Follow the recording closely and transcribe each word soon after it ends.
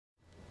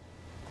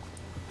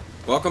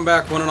Welcome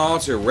back one and all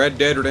to Red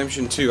Dead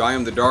Redemption 2. I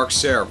am the Dark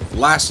Seraph.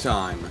 Last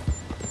time,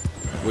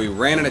 we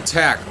ran an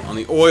attack on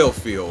the oil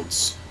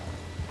fields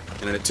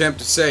in an attempt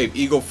to save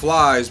Eagle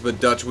Flies, but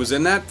Dutch was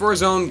in that for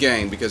his own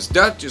gain because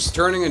Dutch is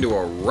turning into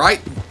a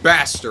right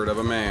bastard of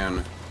a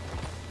man.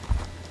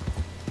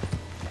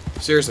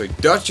 Seriously,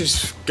 Dutch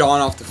has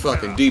gone off the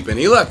fucking deep end.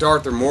 He left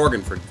Arthur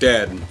Morgan for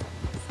dead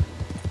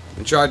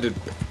and tried to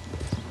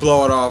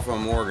blow it off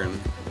on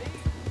Morgan.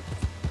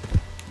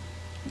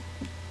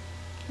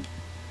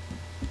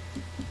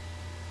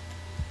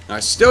 I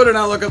still did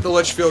not look up the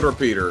Litchfield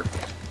repeater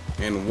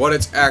and what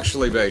it's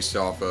actually based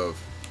off of.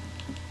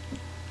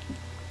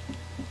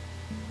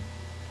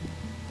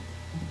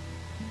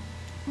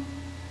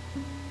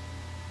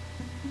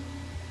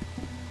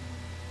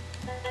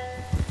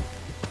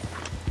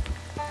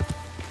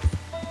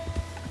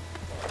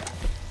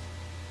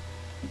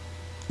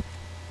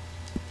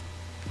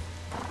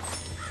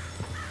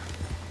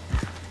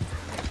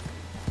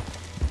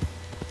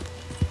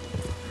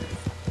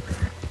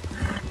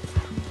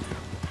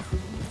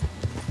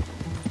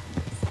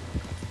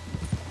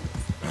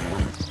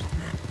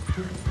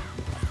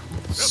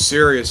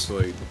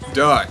 Seriously,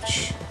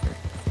 Dutch.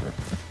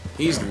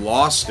 He's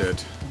lost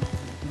it.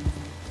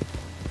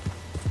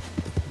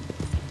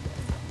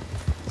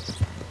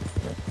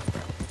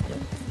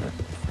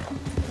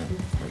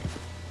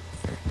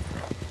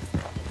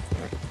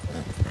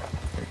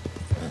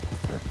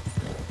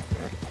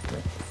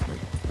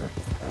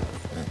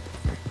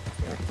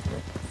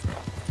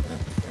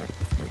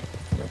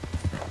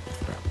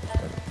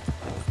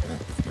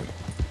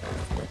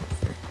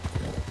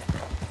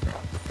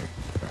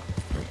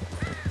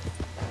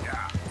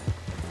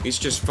 He's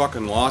just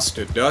fucking lost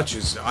it. Dutch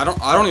is... I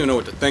don't even know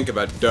what to think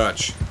about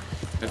Dutch.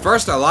 At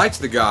first I liked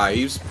the guy.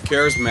 He was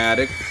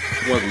charismatic.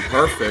 Wasn't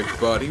perfect,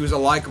 but he was a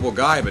likable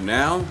guy. But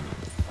now,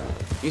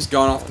 he's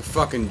gone off the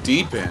fucking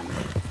deep end.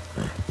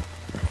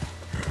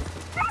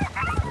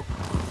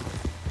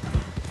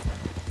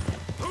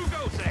 Who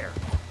goes there?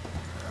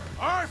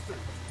 Arthur,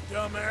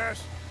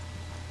 dumbass.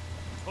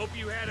 Hope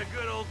you had a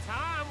good old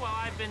time while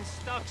I've been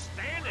stuck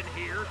standing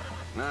here.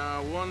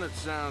 Now, one that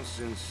sounds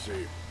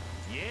sincere.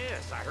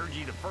 Yes, I heard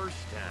you the first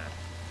time.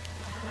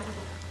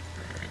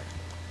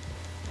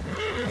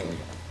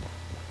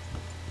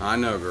 I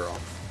know, girl.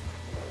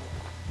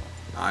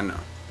 I know.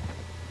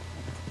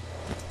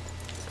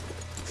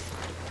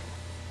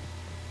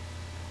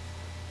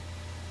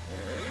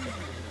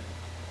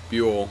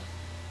 Buell.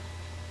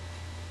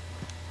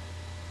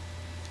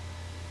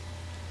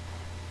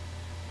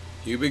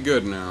 You be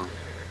good now.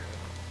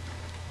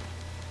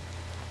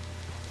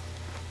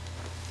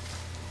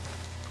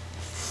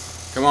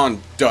 Come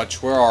on,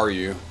 Dutch, where are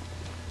you?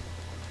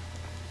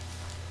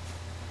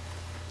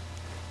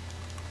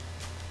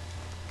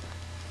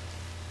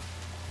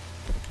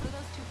 Who are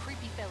those two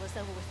creepy fellas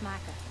over with Micah?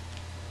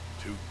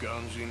 Two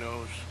guns he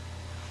knows?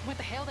 What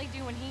the hell they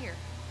doing here?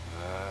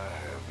 I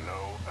have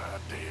no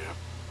idea.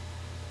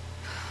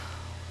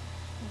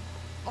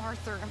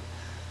 Arthur,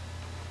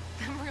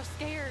 I'm real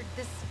scared.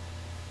 This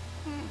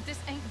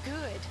ain't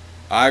good.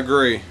 I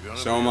agree. You're gonna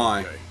So be am I.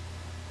 okay.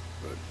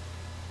 But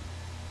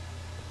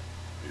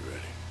be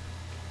ready.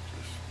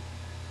 Just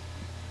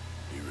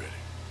be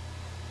ready.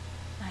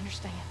 I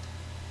understand.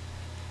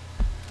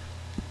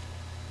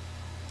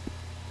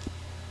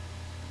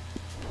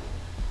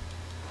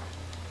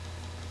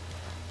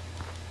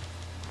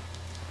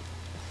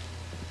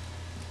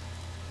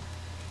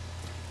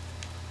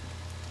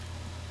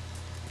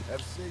 Have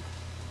a seat.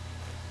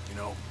 You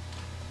know,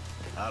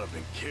 I'd have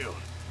been killed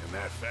in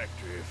that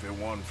factory if it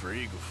wasn't for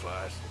Eagle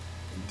Flies.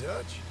 And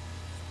Dutch?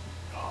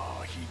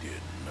 Oh, he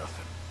did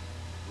nothing.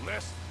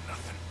 Less than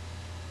nothing.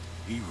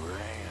 He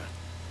ran.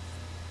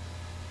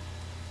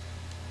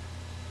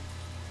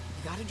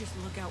 You gotta just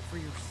look out for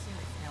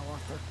yourself now,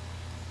 Arthur.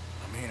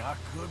 I mean, I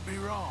could be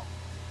wrong.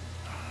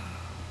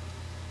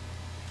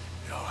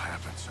 It all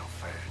happened so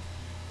fast.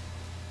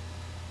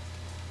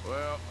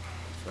 Well,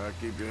 try to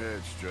keep your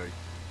head straight.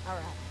 All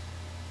right.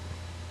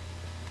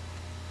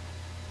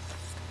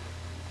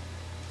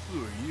 Who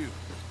are you?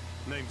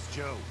 Name's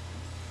Joe.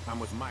 I'm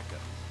with Micah.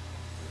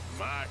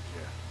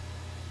 Micah.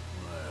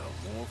 Well,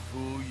 won't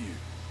fool you.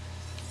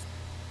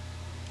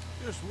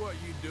 Just what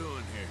you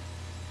doing here?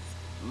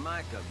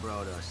 Micah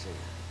brought us in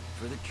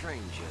for the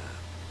train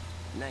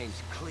job.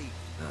 Name's Cleet,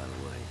 by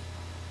the way.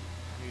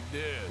 He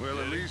did. Well,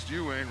 at did he? least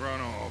you ain't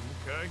run off.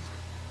 Okay.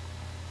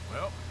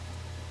 Well,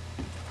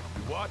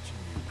 I'll be watching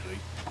you,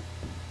 Cleet.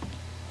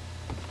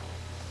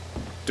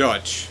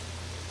 Dutch.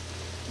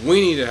 We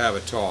need to have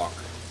a talk.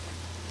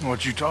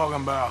 What you talking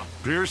about?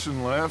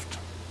 Pearson left.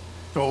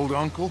 Old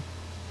uncle.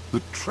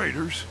 The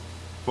traitors.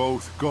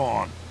 Both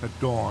gone at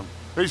dawn.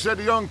 They said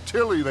to young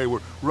Tilly they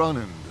were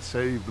running to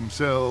save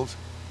themselves.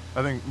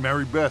 I think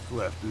Mary Beth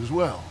left as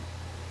well.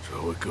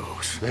 So it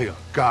goes. They are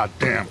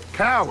goddamn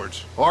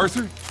cowards,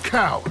 Arthur.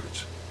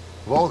 Cowards.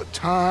 Of all the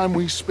time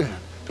we spent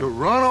to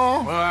run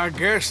off. Well, I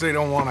guess they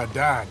don't want to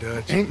die,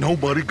 Dutch. Ain't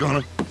nobody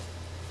gonna...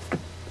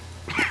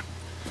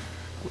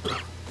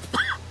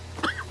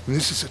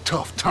 This is a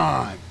tough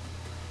time.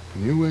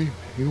 You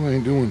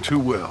ain't doing too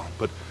well,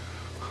 but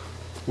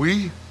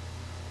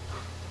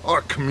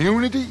our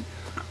community,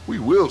 we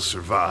will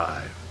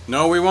survive.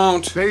 No, we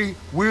won't. They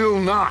will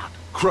not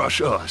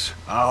crush us.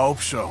 I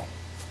hope so.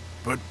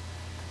 But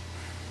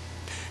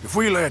if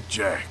we let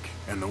Jack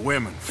and the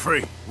women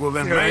free, well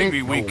then There maybe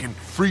ain't we no can...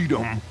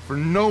 freedom for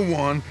no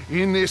one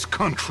in this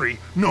country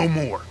no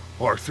more,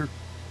 Arthur.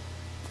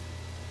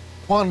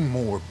 One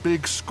more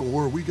big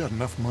score, we got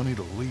enough money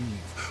to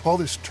leave. All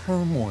this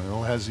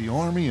turmoil has the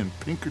army and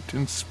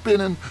Pinkerton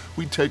spinning.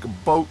 We take a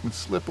boat and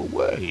slip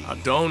away. I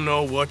don't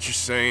know what you're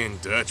saying,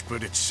 Dutch,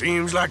 but it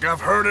seems like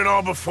I've heard it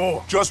all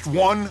before. Just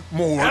one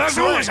more There's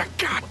train. always a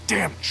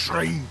goddamn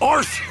train.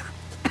 Arthur!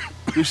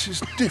 This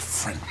is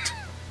different.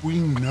 We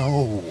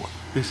know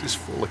this is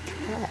full of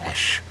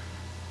cash.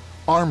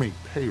 Army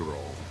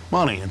payroll,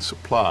 money and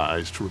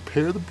supplies to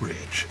repair the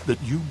bridge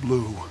that you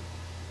blew.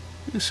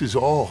 This is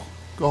all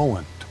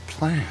going to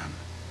plan.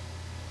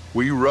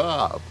 We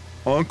rob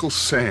Uncle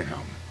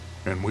Sam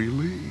and we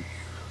leave.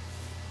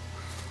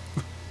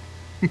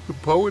 The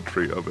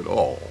poetry of it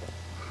all.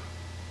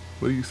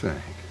 What do you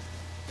think?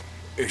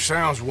 It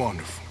sounds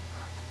wonderful.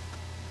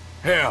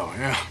 Hell,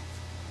 yeah.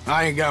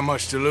 I ain't got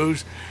much to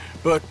lose,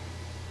 but...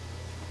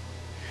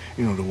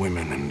 You know, the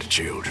women and the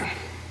children.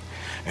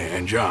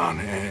 And John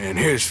and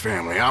his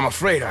family. I'm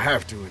afraid I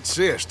have to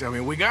insist. I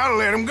mean, we gotta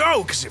let them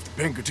go, because if the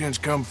Pinkertons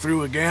come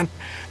through again,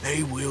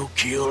 they will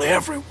kill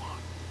everyone.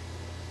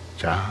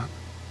 John?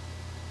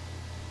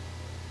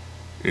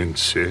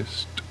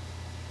 Insist?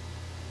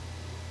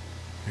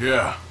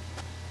 Yeah.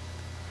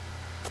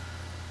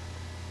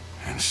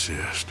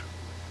 Insist.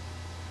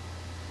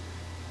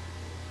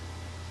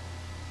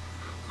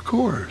 Of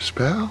course,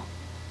 pal.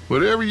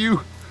 Whatever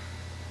you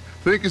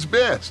think is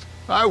best,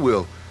 I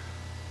will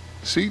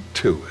see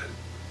to it.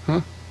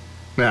 Huh?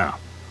 Now,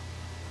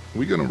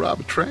 we gonna rob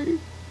a train?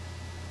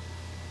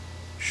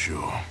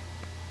 Sure.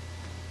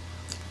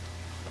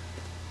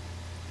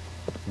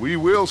 We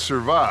will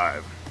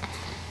survive.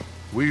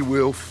 We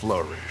will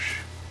flourish.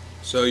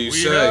 So you We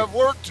say. have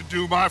work to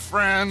do, my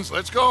friends.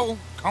 Let's go.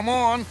 Come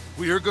on.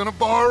 We are gonna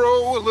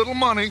borrow a little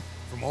money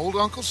from old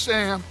Uncle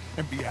Sam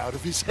and be out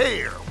of his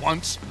hair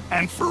once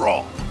and for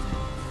all.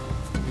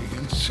 He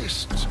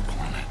insists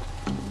upon it.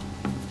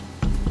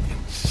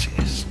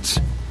 Insists.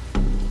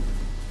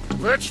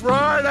 Let's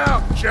ride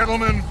out,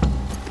 gentlemen.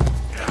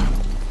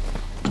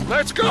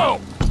 Let's go.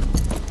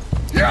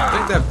 I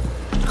Yeah. think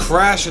that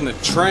crash in the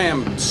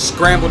tram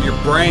scrambled your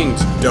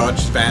brains, Dutch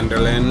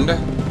Vanderlinde.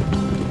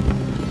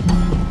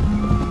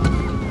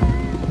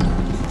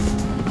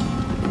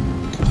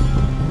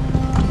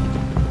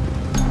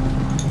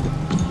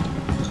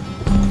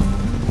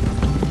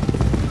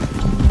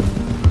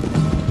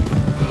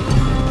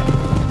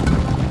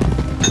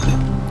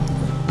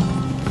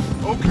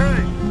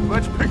 Okay,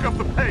 let's pick up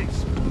the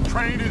pace.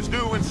 Train is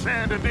due in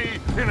Saint Denis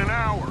in an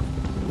hour.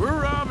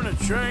 We're robbing a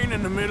train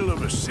in the middle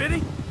of a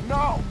city?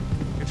 No,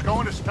 it's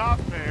going to stop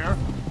there,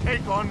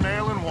 take on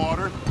mail and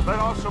water, let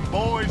off some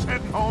boys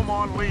heading home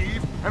on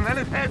leave, and then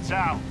it heads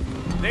out.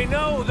 They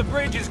know the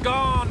bridge is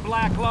gone,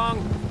 Black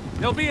Lung.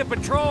 There'll be a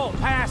patrol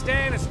past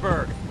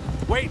Annisburg,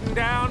 waiting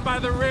down by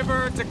the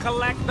river to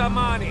collect the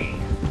money.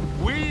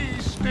 We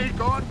sneak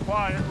on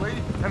quietly,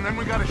 and then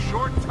we got a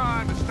short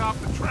time to stop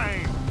the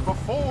train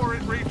before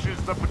it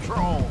reaches the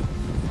patrol.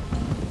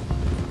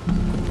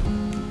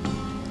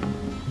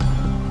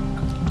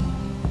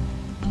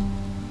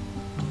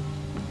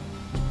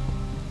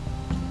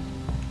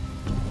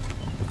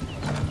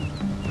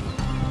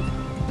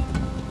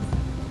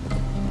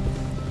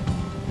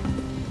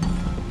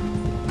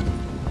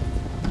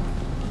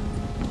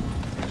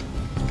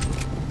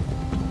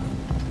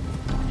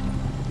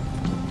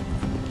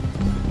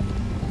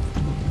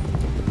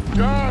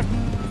 John,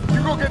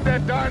 you go get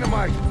that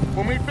dynamite.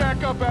 We'll meet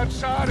back up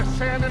outside of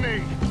Saint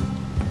Denis.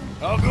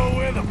 I'll go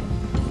with them.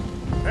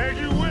 As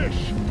you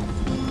wish.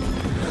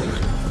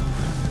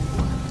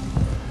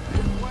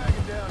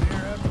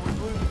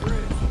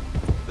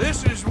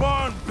 This is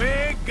one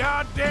big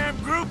goddamn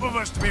group of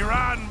us to be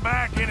riding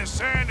back into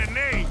Saint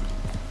Denis.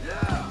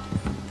 Yeah.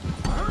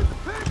 I heard the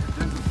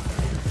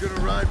Pinkertons. You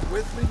gonna ride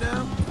with me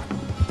now?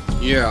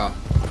 Yeah.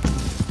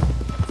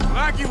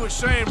 Like you were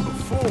saying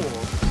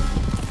before,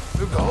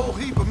 There's a whole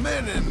heap of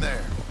men in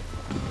there.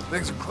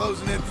 Things are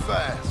closing in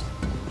fast.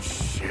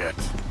 shit.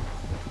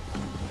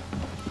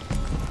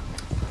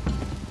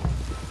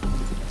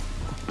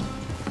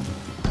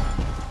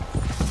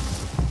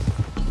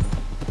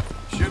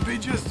 Should be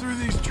just through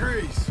these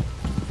trees.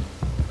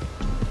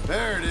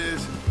 There it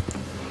is.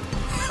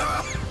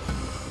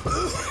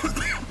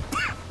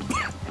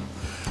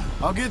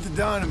 I'll get the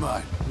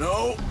dynamite.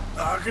 No,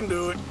 I can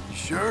do it. You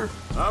sure?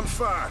 I'm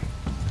fine.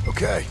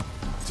 Okay,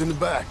 it's in the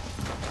back.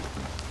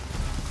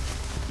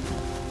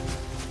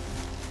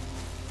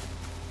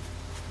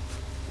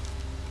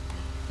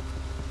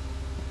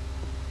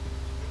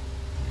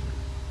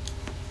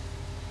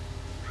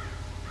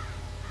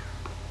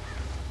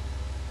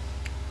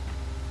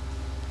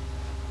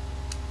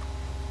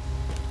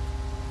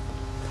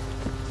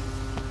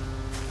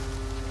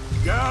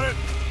 Got it?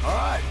 All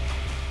right,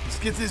 let's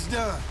get this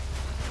done.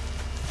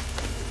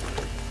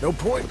 No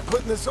point in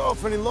putting this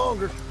off any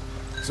longer.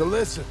 So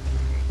listen,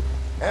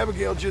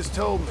 Abigail just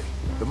told me,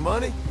 the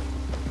money,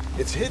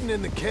 it's hidden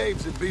in the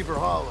caves at Beaver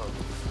Hollow.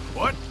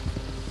 What?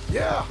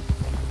 Yeah,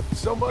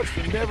 so much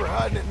for never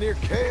hiding it near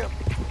camp.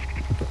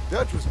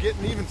 Dutch was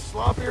getting even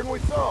sloppier than we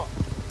thought.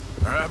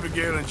 Are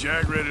Abigail and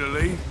Jack ready to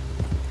leave?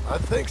 I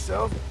think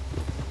so.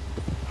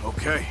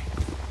 Okay.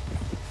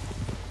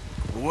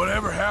 Well,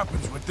 whatever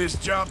happens with this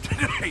job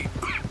today,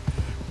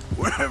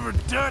 wherever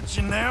Dutch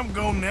and them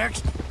go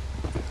next,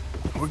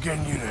 we're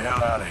getting you the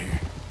hell out of here.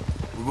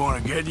 We're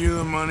going to get you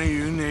the money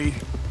you need.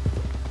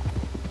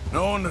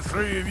 Knowing the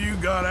three of you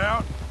got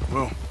out,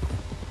 well,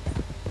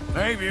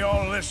 maybe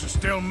all of this will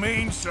still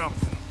mean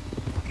something.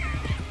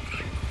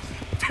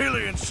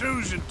 Tilly and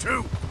Susan,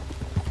 too.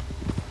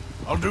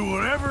 I'll do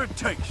whatever it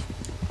takes.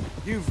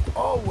 You've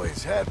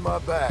always had my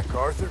back,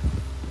 Arthur.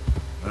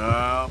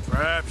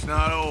 Perhaps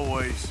not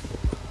always.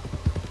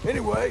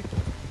 Anyway,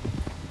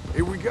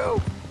 here we go.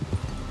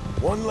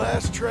 One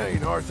last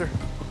train, Arthur.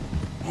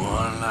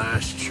 One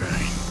last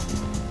train.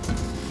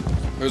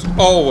 There's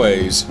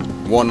always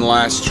one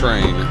last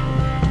train.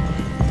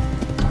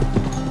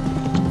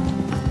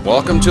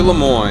 Welcome to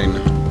Lemoyne.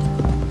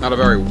 Not a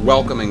very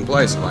welcoming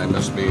place, if I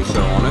must be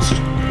so honest.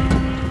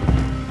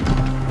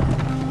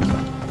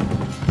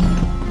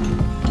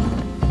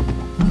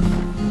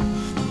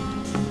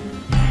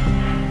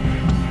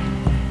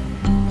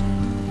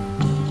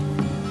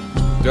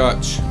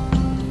 Dutch.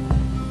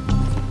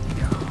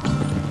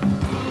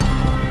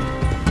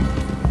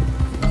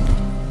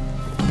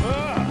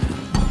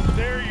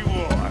 There you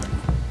are.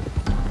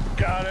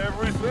 Got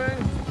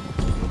everything?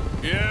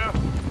 Yeah.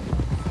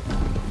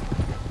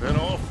 Then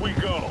off we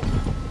go.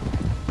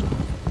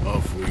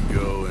 Off we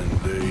go,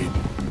 indeed.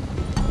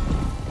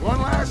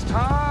 One last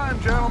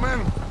time,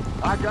 gentlemen.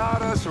 I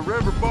got us a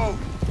river boat.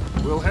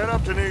 We'll head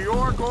up to New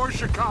York or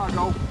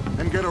Chicago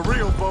and get a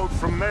real boat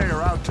from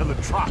there out to the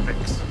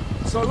tropics.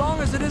 So long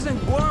as it isn't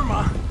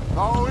Burma.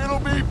 Oh, it'll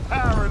be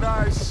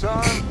paradise,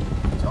 son.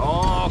 It's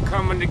all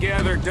coming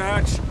together,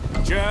 Dutch.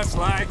 Just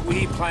like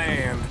we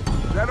planned.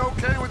 That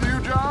okay with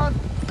you, John?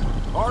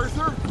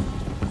 Arthur?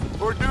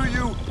 Or do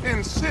you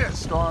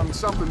insist on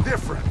something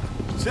different?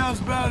 Sounds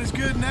about as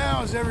good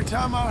now as every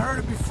time I heard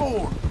it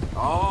before.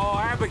 Oh,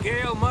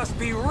 Abigail must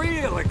be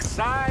real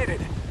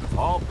excited.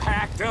 All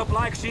packed up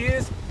like she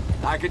is.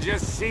 I could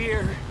just see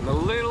her in the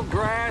little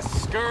grass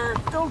skirt.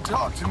 Don't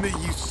talk to me,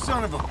 you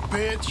son of a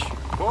bitch.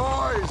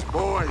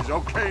 Boys,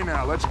 okay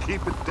now, let's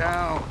keep it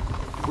down.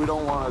 We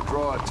don't want to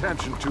draw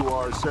attention to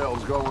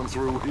ourselves going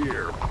through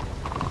here.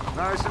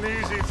 Nice and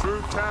easy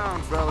through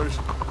town, fellas.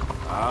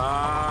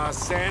 Ah,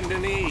 Saint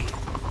Denis.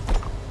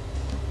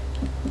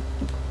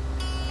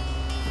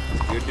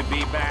 It's good to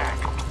be back.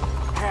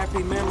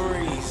 Happy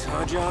memories,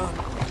 huh, John?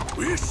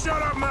 Will you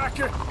shut up,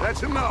 Micah?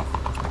 That's enough.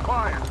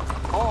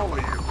 Quiet, all of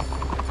you.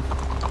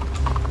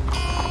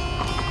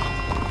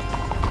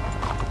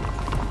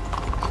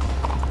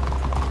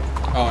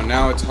 Oh,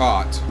 now it's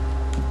hot.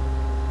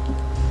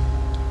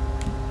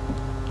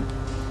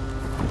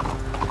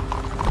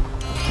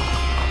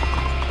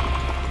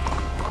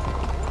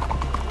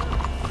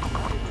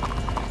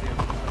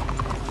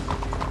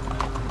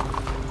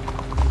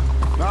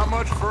 Not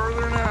much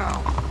further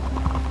now.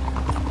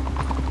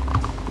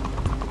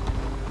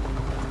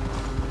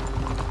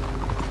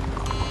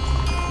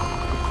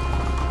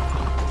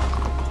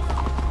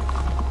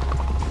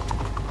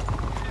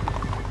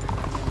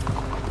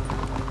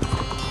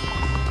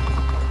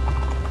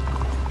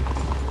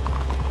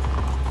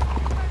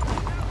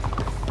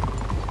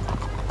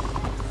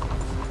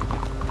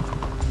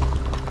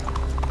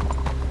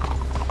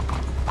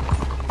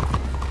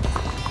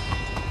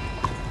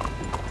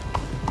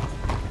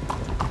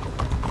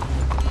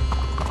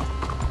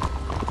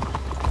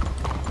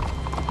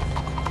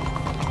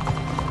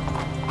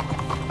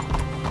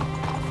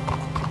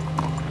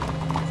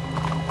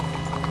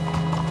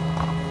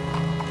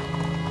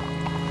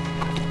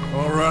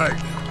 All right.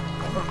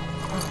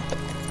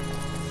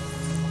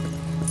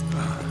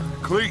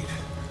 Cleet,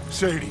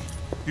 Sadie,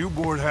 you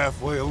board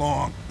halfway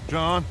along.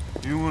 John,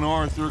 you and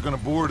Arthur are gonna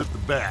board at the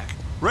back.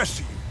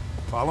 Rest of you,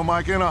 follow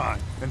Mike and I,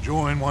 and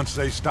join once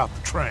they stop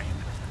the train.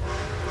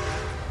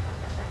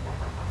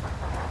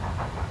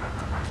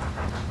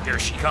 Here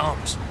she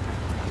comes.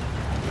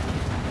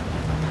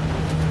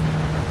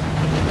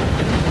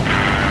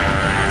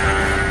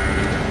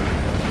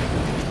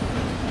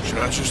 Should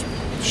I just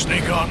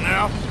sneak on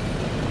now?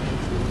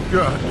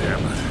 God damn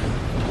it.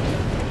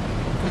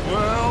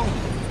 Well,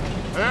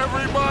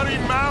 everybody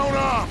mount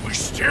up. We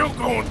still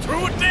going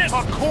through with this?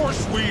 Of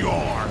course we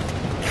are.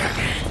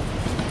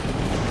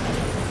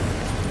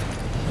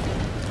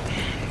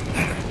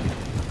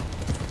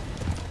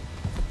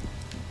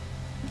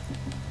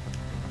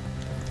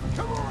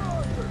 Come on,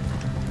 Arthur.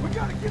 We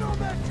gotta get on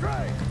that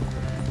train.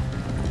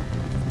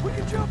 We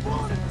can jump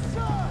on at the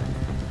side.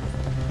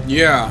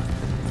 Yeah.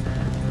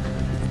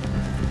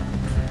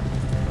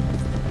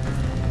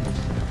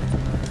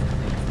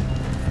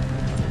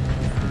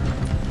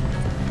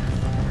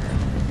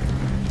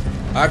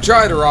 I've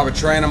tried to rob a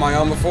train on my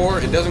own before.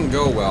 It doesn't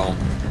go well.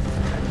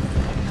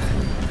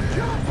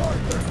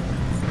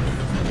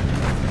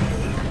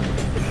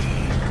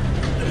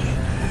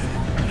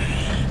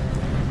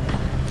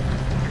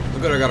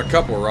 Look at, I got a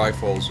couple of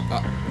rifles.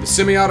 The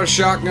semi-auto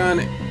shotgun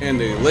and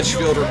the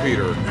Litchfield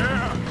repeater.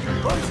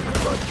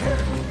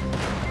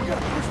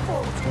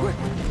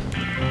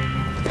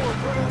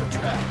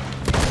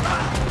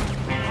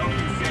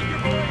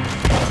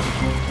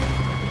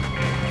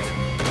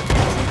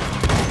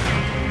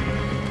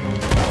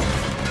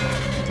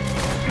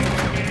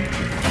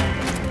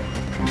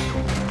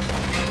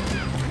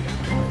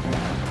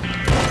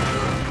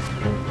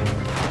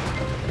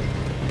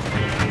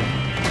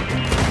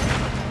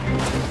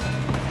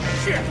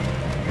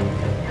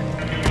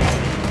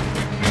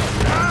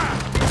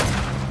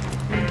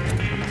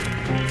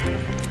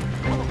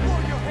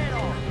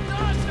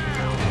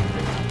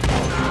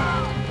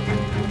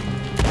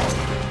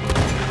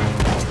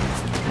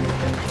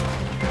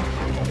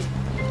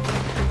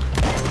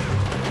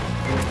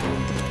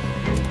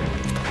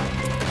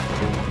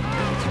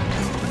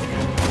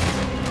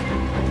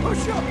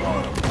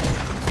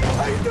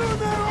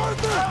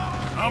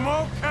 I'm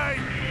okay.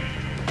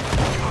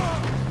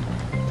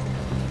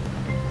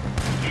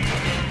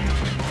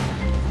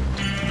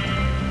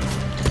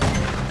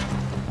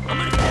 I'm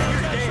gonna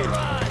get your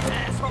ride,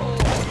 asshole.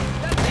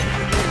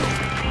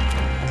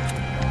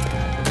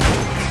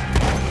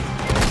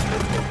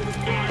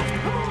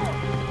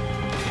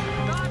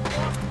 Not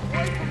walk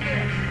away from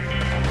this.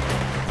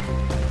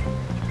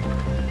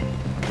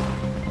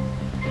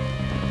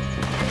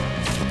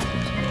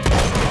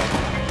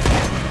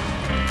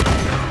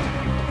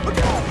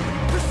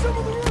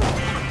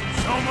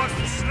 So much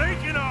for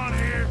sneaking on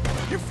here.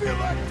 You feel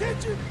like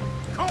ditching?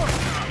 Of course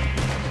not.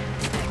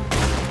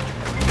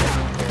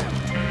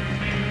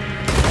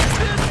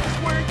 This is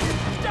where you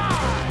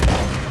die.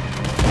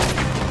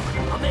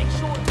 I'll make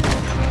sure.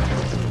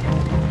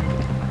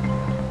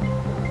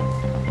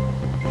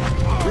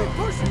 Keep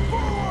pushing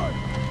forward!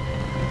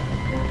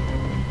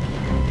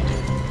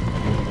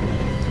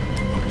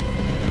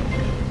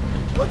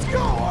 Let's go,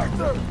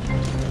 Arthur!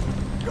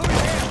 Go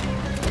ahead!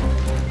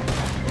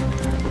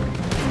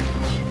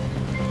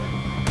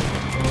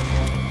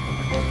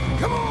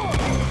 Come on!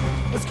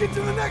 Let's get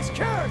to the next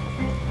carriage!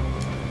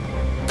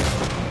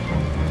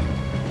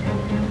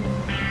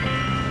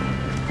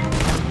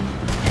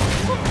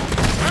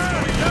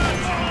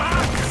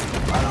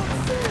 I don't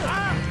see it!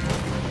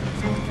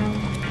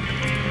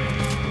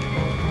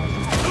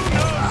 Who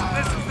knows if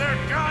this is their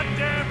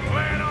goddamn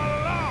plan all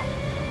along?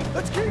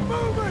 Let's keep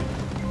moving!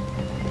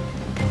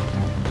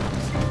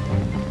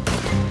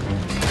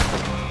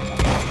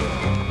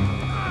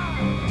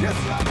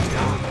 Just like the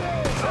old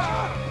days,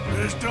 huh?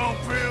 This don't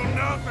feel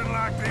nothing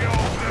like the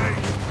old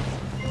days.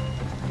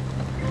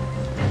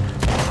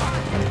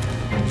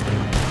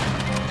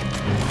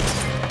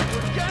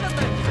 We're gonna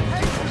make you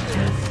pay for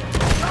this.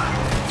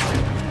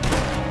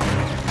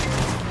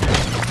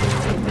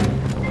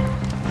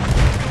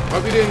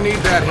 Hope you didn't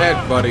need that head,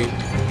 buddy.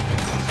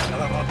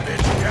 Son of a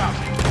bitch, yeah.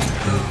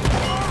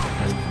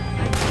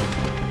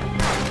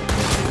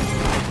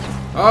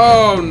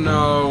 Oh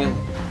no.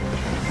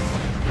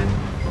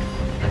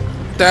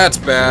 That's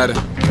bad.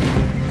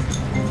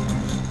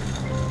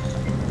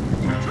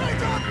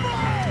 Train's on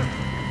fire!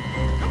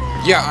 Come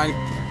on! Yeah, I...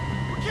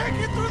 We can't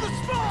get through the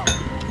smoke!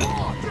 Come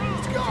on,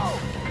 let's go!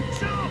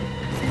 Jump!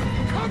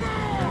 Come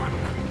on!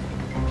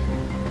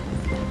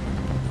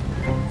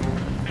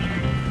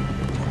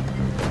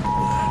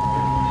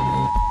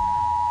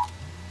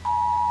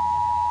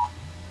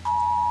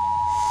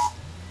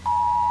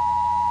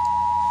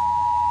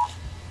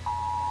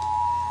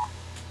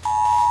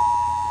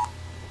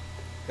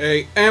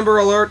 A Amber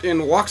Alert in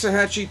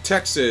Waxahachie,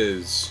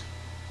 Texas.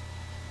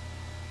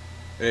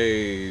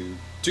 A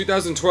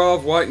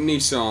 2012 white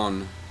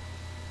Nissan.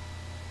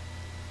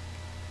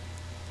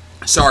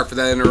 Sorry for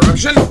that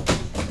interruption.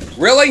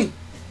 Really?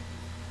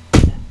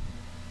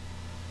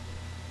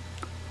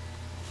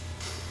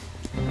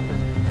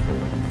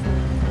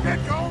 Get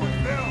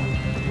going, Bill.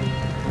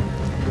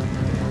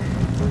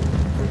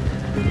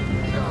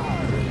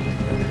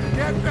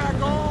 Get back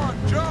on!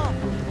 Jump!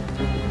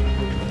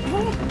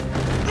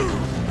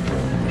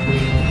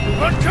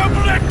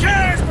 Uncouple that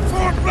carriage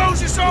before it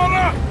blows us all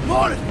up!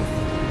 On it!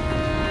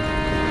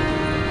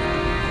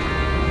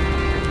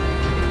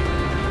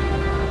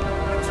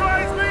 The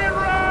train's being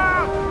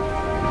robbed!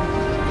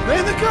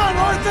 Lay the gun,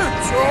 Arthur!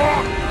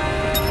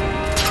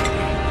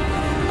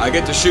 I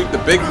get to shoot the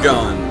big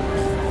gun.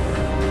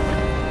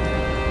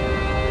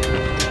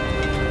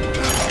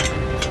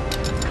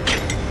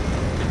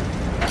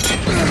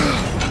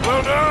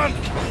 Well done!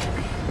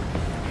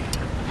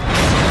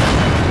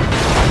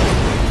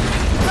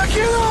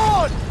 Get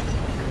on!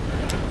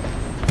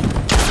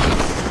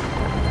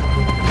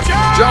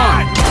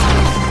 John!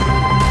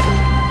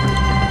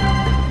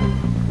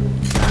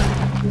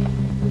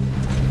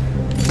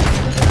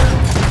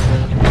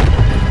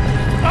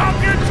 I'm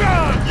your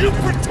John! You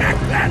protect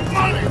that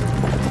money!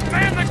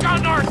 Man the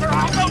gun, Arthur!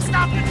 I'll go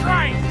stop the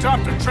train!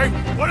 Stop the train.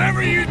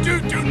 Whatever you do,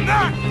 do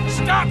not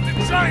stop the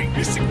train.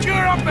 You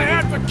secure up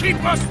ahead, but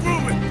keep us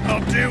moving. I'll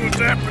deal with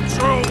that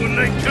patrol when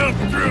they come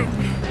through.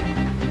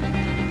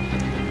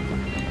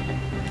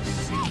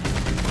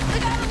 We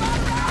got a lot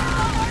of rats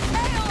on our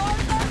tail,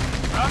 Arthur!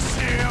 I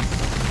see him.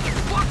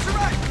 Watch your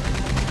right!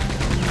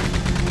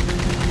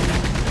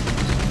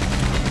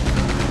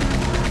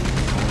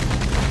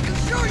 You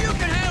sure you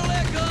can handle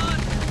that gun?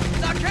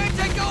 I can't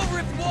take over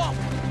if you won't.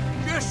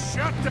 Just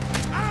shut the...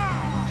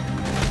 Ah!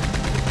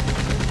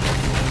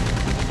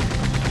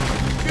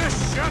 Just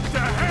shut the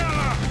hell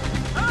up!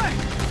 Hey,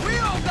 we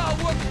all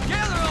gotta work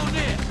together on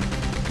this.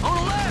 On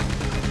the left.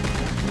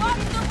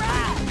 Watch the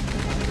rat!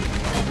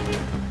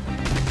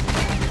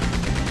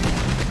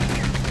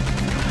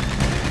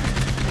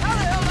 How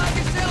the hell did I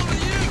get settled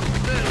with you,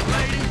 little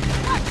lady?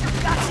 Watch your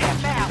goddamn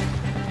mouth!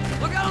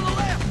 Look out on the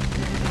left.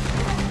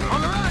 On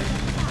the right.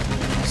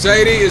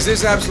 Sadie, is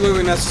this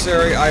absolutely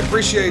necessary? I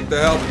appreciate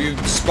the help of you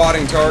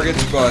spotting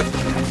targets, but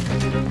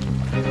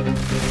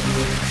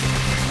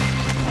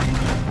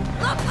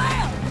Look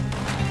there!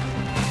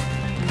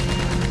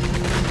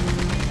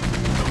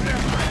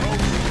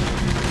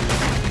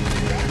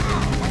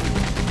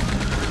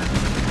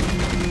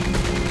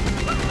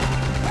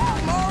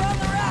 More on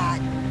the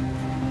right!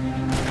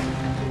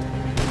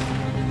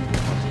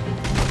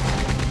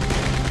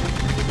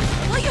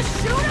 Will you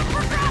shoot him,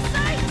 for Christ's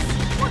sakes?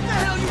 What the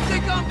hell you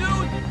think I'm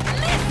doing?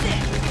 Listen!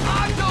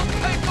 I don't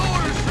take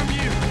orders from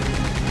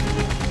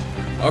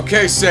you.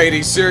 okay,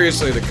 Sadie,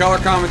 seriously, the color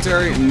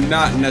commentary,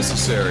 not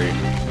necessary.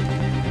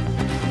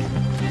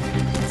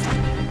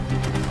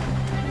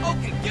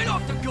 Okay, get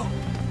off the gun.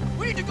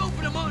 We need to go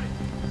for the money.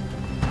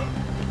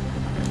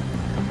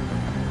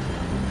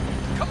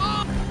 Come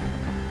on.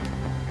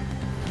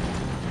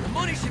 The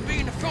money should be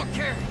in the front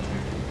carriage.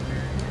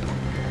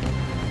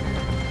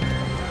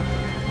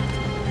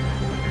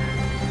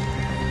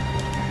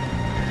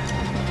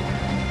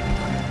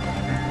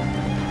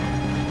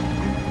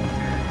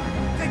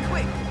 Okay,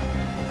 quick.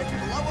 Let's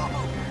blow them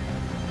open.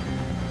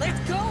 Let's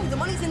go. The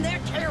money's in their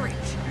carriage.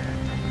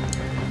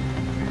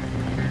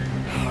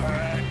 All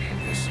right,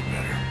 this is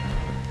better.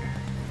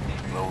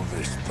 Blow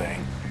this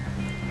thing.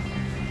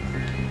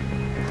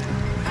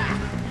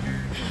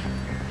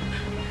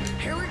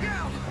 Here we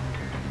go.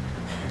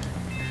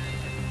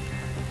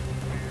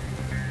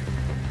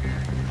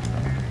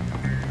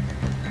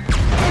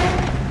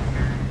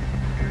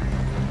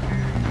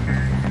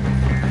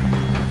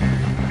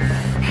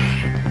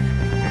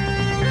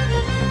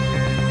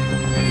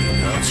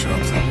 Got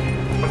something.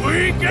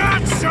 We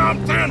got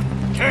something!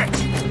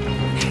 Catch!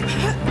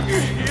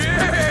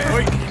 Yeah!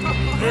 Wait,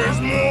 there's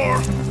more!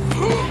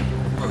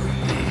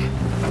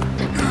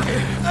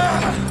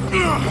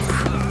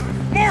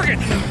 Morgan!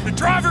 The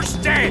driver's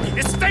dead!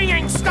 This thing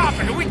ain't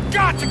stopping, and we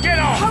got to get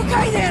off!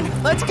 Okay,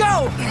 then. Let's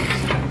go.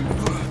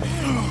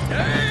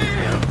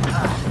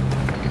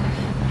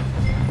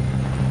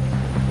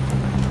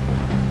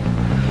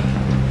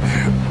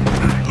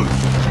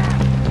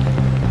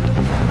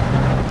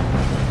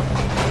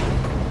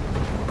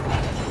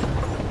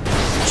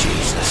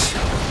 Jesus.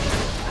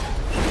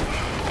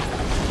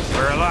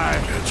 We're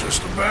alive. Yeah,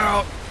 just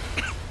about.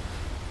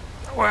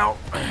 Well,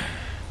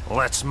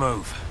 let's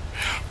move.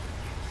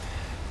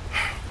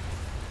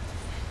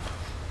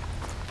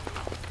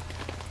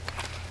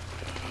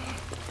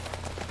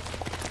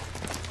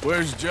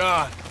 Where's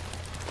John?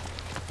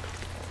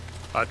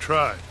 I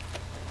tried.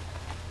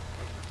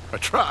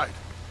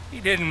 He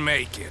didn't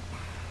make it.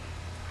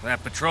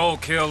 That patrol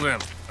killed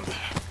him.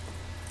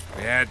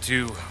 We had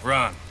to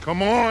run.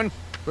 Come on,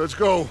 let's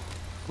go.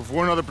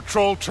 Before another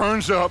patrol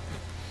turns up.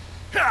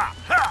 Ha!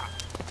 Ha!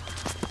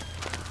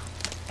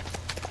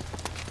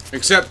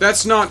 Except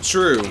that's not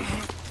true.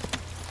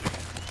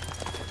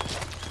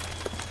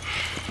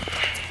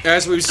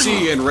 As we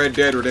see in Red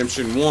Dead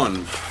Redemption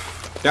 1,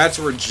 that's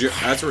where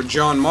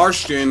John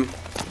Marston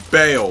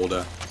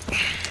bailed.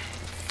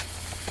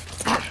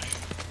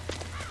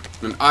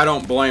 And I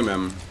don't blame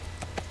him.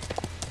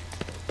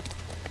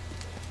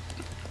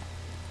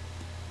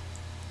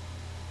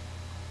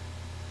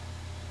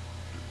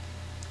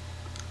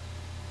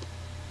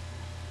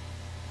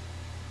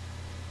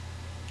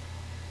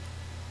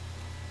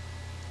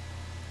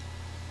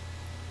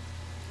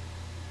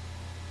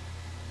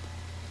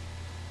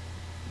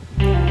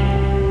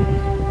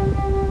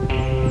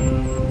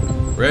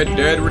 Red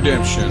Dead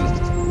Redemption.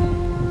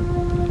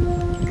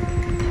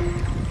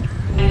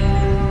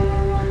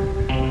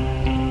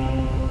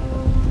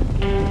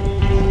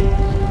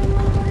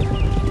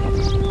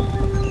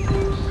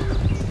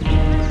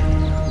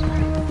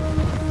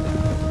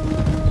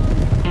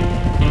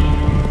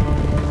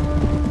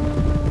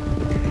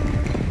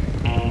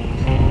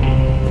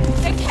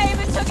 They came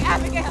and took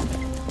Abigail.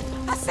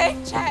 I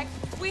saved Jack.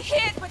 We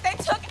hid, but they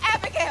took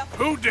Abigail.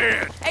 Who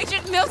did?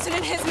 Agent Milton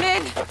and his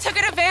men took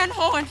her to Van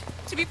Horn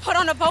to be put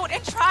on a boat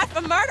and tried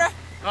for murder.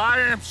 I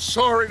am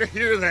sorry to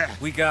hear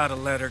that. We gotta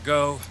let her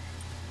go.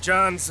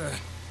 John's,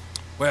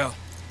 well,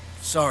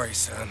 sorry,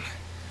 son.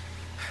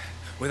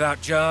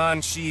 Without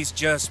John, she's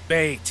just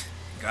bait.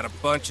 Got a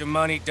bunch of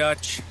money,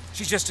 Dutch.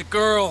 She's just a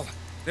girl.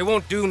 They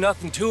won't do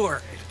nothing to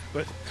her.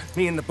 But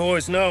me and the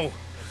boys know.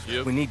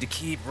 Yep. We need to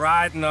keep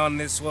riding on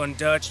this one,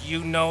 Dutch.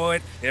 You know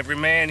it. Every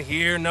man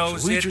here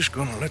knows So we it. just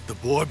gonna let the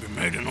boy be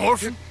made an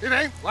orphan? It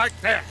ain't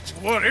like that.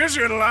 What is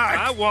it like?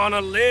 I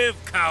wanna live,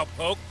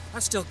 cowpoke. I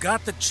still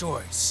got the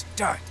choice.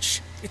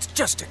 Dutch, it's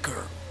just a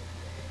girl.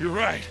 You're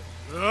right.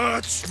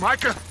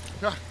 Micah,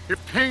 it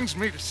pains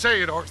me to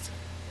say it, Arthur.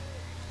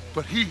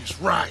 But he's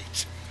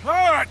right.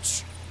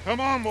 Dutch! Come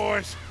on,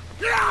 boys.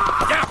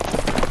 Yeah!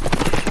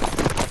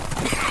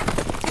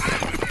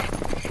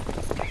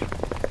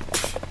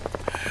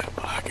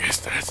 Well, I guess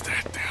that's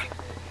that then.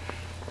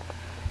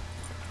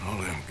 All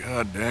them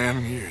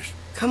goddamn years.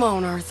 Come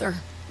on, Arthur.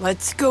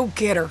 Let's go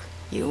get her.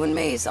 You and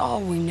me is all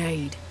we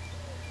need.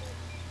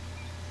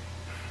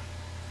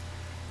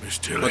 Miss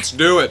Tilly. Let's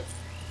do it.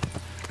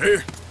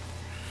 Here.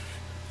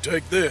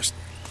 Take this.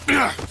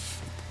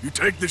 You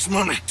take this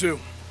money, too.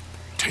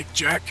 Take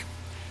Jack,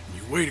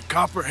 and you wait at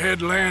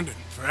Copperhead Landing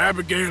for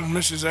Abigail and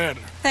Mrs.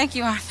 Adler. Thank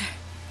you, Arthur.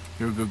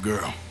 You're a good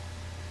girl.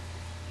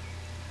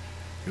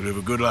 You live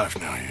a good life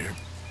now, you hear?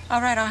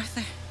 All right,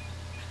 Arthur.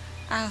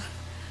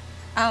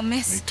 I'll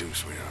miss... Me too,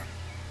 sweetheart.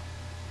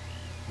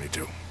 Me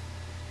too.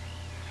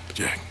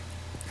 Jack,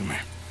 come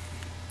here.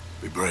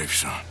 Be brave,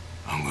 son.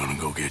 I'm gonna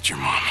go get your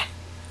mama.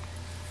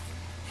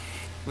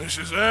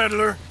 Mrs.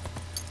 Adler.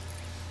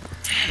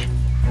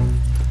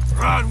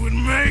 Ride with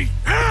me.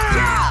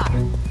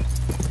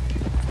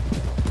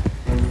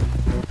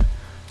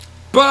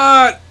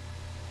 But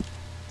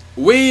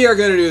we are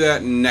going to do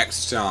that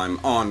next time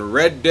on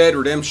Red Dead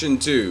Redemption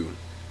 2.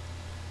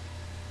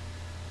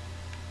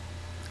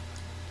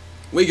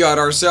 We got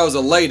ourselves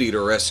a lady to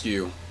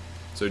rescue.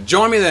 So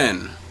join me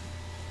then.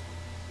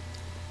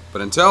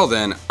 But until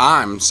then,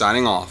 I'm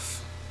signing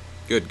off.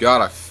 Good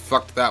God, I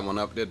fucked that one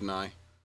up, didn't I?